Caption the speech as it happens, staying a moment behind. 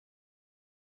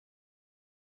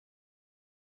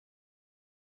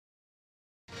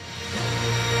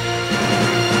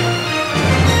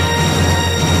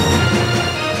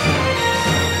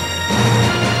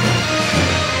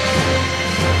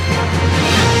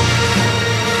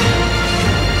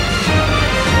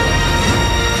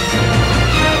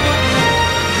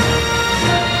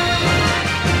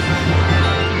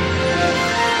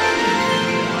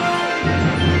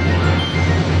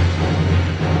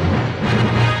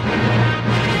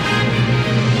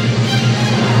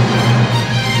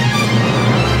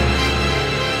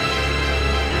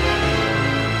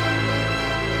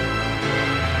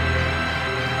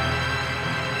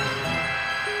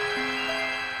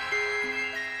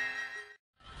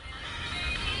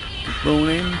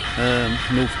Morning,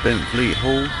 North Benfleet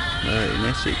Hall in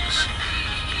Essex.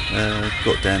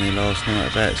 Got down here last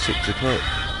night about 6 o'clock.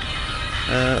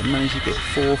 Managed to get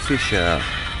 4 fish out,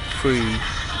 3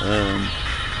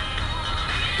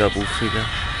 double figure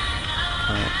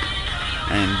carp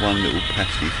and 1 little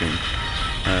pasty thing.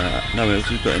 No one else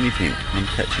has got anything. I'm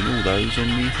catching all those on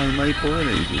the homemade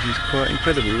boilies, which is quite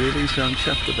incredible really, so I'm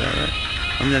chuffed about that.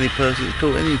 I'm the only person that's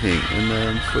caught anything,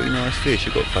 and 3 nice fish.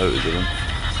 I've got photos of them.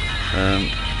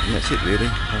 And that's it really.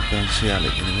 I'll go and see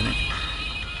Alec in a minute.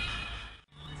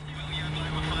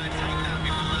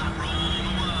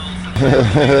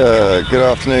 Good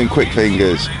afternoon,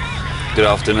 Quickfingers. Good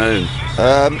afternoon.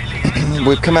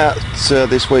 We've come out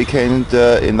this weekend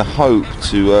in the hope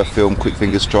to film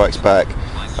Quickfingers Strikes Back,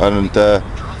 and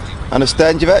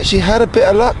understand you've actually had a bit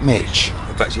of luck, Mitch.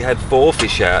 I've actually had 4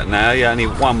 fish out now. Yeah, only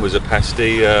 1 was a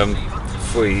pasty.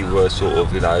 3 were sort of,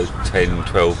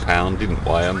 10-12 pound, didn't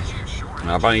weigh them. And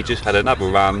I've only just had another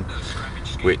run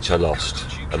which I lost,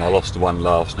 and I lost the one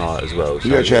last night as well. So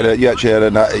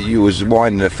you was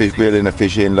winding a fish, reeling a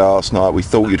fish in last night. We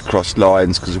thought you'd crossed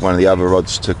lines because one of the other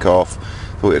rods took off.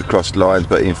 Thought you'd crossed lines,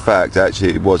 but in fact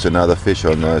actually it was another fish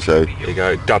on there. So there you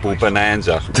go, double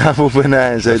bonanza. Double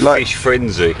bonanza. Like fish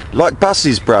frenzy. Like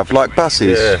buses, bruv, like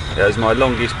buses. Yeah, that was my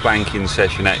longest banking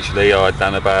session actually. I'd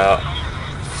done about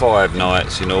 5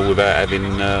 nights in all without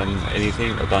having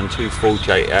anything. I've done 2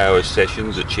 48-hour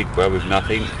sessions at Chigwell with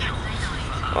nothing.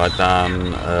 I've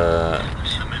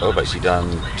actually done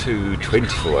 2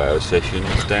 24-hour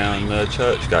sessions down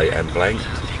Churchgate and blanked,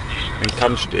 and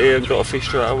come here and got a fish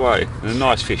straight away. And a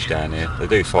nice fish down here. They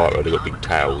do fight well, they've got big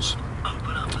tails.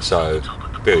 So,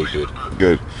 very good.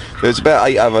 Good. There's about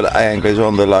 8 other anglers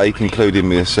on the lake, including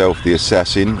myself, the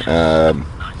assassin.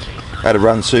 Had a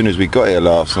run soon as we got here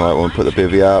last night when we put the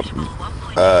bivvy up.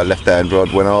 Left hand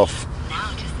rod went off,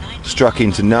 struck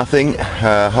into nothing.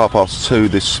 2:30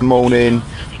 this morning,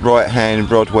 right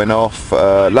hand rod went off.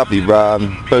 Lovely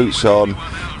run, boots on,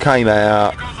 came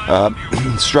out,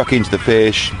 struck into the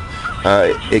fish.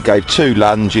 It gave 2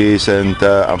 lunges, and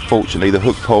unfortunately the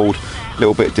hook pulled. A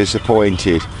little bit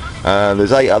disappointed.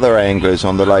 There's 8 other anglers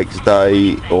on the lake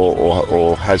today,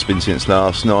 or has been since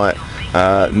last night.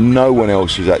 No one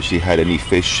else has actually had any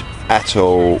fish at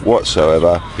all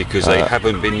whatsoever, because they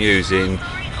haven't been using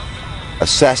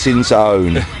Assassin's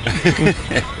own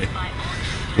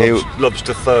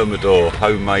lobster thermidor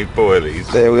homemade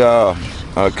boilies. There we are.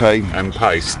 Okay. And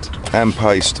paste.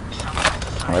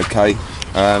 Okay.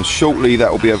 Shortly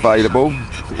that will be available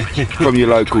from your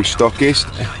local stockist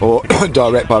or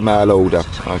direct by mail order.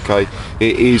 Okay.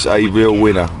 It is a real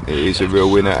winner. It is a real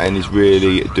winner, and is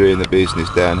really doing the business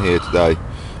down here today.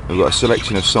 We've got a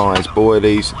selection of size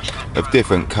boilies of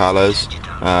different colours,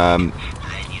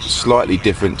 slightly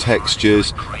different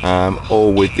textures,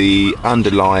 all with the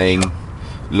underlying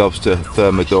lobster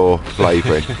thermidor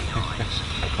flavouring.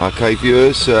 Okay,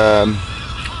 viewers,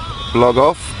 blog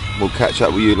off. We'll catch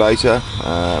up with you later,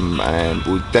 and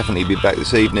we'll definitely be back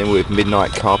this evening with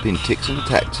midnight carping tips and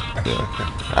tactics.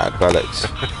 Bollocks.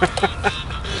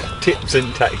 Tips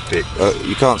and tactics.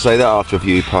 You can't say that after a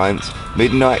few pints.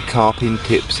 Midnight carping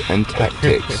tips and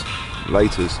tactics.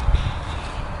 Laters.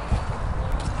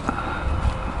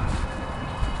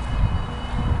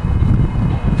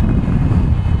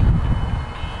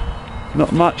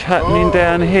 Not much happening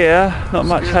down here. Not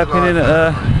much happening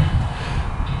at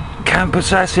Camp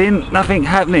Assassin. Nothing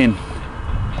happening.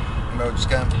 No, just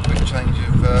going for a quick change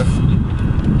of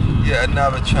yet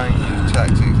another change of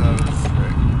tactics.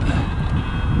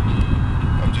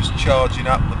 I'm just charging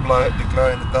up the glow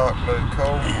in the dark blue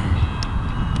coal.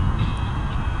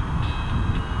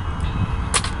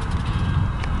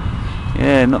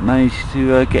 Yeah, not managed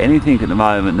to get anything at the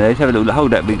moment there. Let's have a little,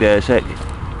 hold that big there a sec.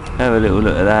 Have a little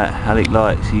look at that. Alec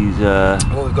likes his...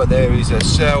 What we've got there is a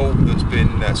cell that's been,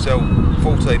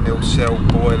 14mm cell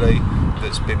boilie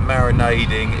that's been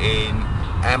marinating in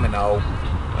aminol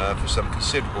for some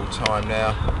considerable time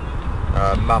now.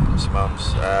 Months.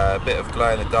 A bit of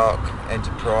glow in the dark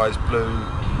Enterprise blue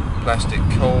plastic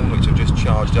corn, which I've just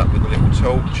charged up with a little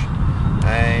torch,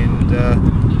 and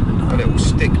a little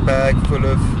stick bag full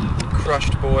of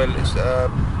crushed boilies,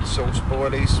 sauce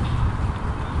boilies.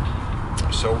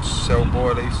 Sauce cell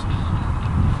boilies.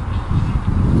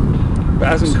 But it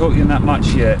hasn't caught you in that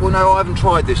much yet. Well, no, I haven't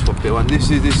tried this one, Bill, and this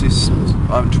is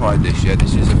I haven't tried this yet.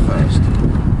 This is a first.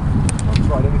 I've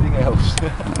tried everything else.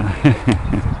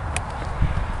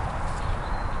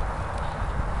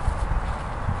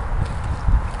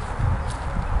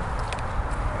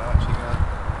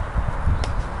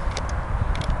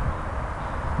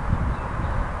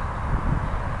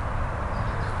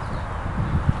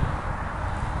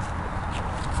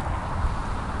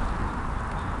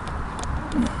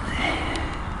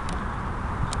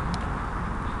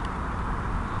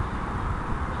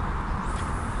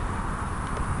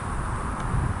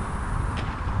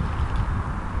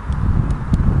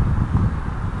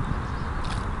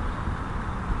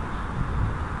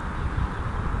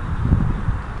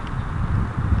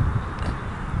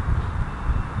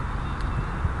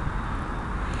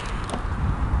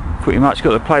 Pretty much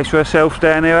got the place for herself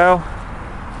down here, Al.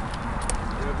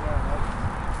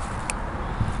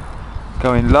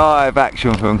 Going live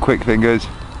action from Quickfingers.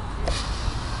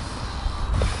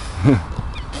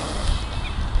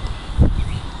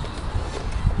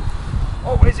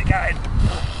 Oh, where's it going?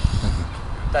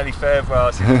 Danny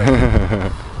Fairbrass.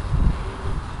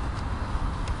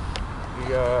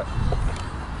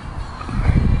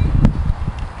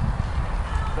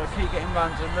 I keep getting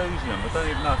runs and losing them. I don't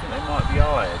even know. I think they might be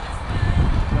hired.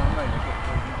 You know what I mean?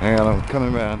 Hang on, I'm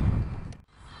coming round.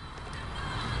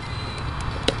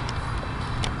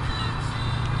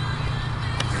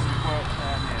 Work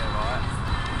down here, right?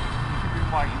 If you've been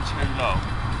waiting too long,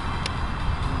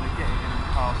 you're going to get it in and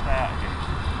cast out again.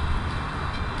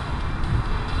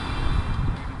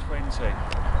 Even 20.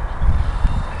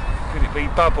 Could it be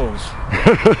Bubbles?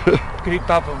 Could it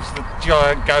Bubbles, the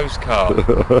giant ghost carp?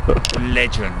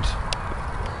 Legend.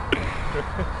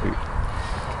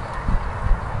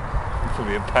 It's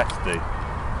probably a pasty.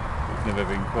 It's never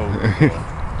been called before.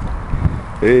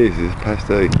 It is, it's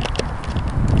pasty.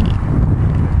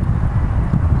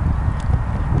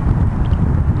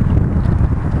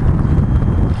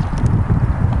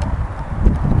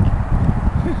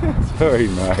 Sorry,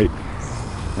 mate.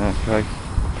 Okay.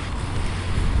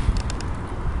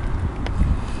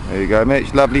 There you go,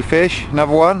 Mitch. Lovely fish.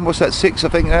 Another one. What's that, 6 I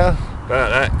think now? About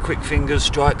that. Quickfingers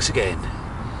strikes again.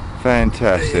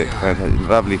 Fantastic. Fantastic.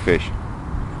 Lovely fish.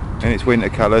 In its winter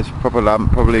colours. Proper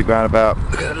lump. Probably around about...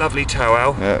 Look at that lovely toe,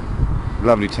 Al. Yeah.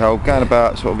 Lovely tail. Going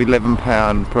about sort of £11.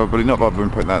 Probably. Not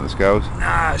bothering putting that in the scales.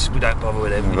 Nah, we don't bother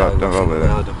with them. Don't bother with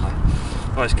them.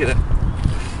 Right, let's get it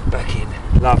back in.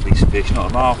 Lovely fish. Not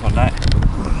a mark on that.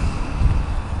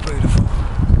 Beautiful.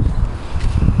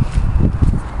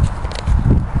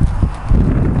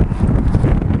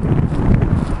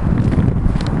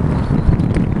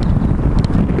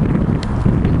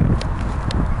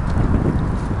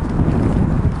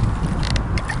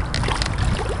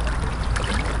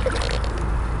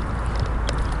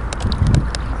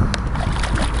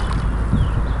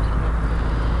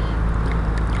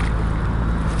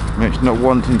 Mitch not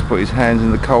wanting to put his hands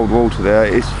in the cold water there.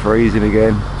 It's freezing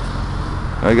again.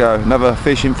 There we go. Another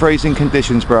fish in freezing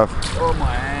conditions, bruv. Oh,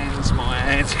 my hands, my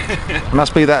hands.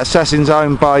 Must be that assassin's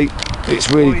own bait.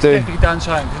 It's really He's definitely done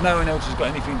something because no one else has got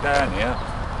anything down here,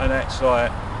 and that's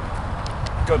like,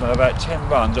 God, no, about 10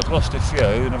 runs. I've lost a few,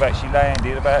 and I've actually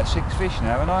landed about 6 fish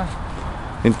now, haven't I?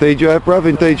 Indeed you have, bruv.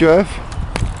 Indeed you have.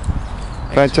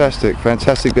 Fantastic,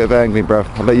 fantastic bit of angling, bruv.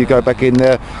 I'll let you go back in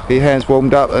there, get your hands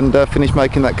warmed up, and finish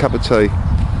making that cup of tea.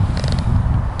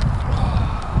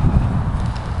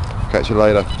 Catch you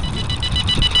later.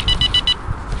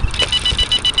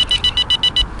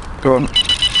 Go on.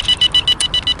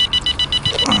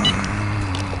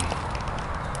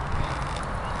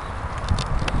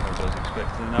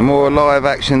 More live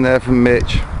action there from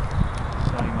Mitch.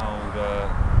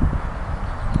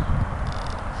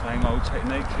 Same old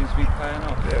technique seems to be paying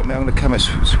off. Yeah, now I'm going to come and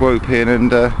swoop in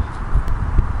and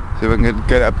see if I can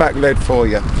get a back lead for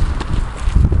you.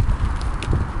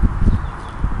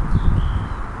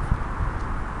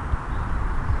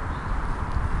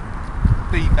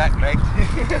 Be back leg.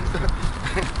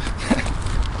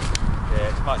 Yeah,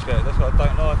 it's much better. That's what I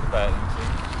don't like about them.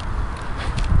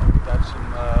 We've had some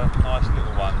nice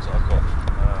little ones that I've got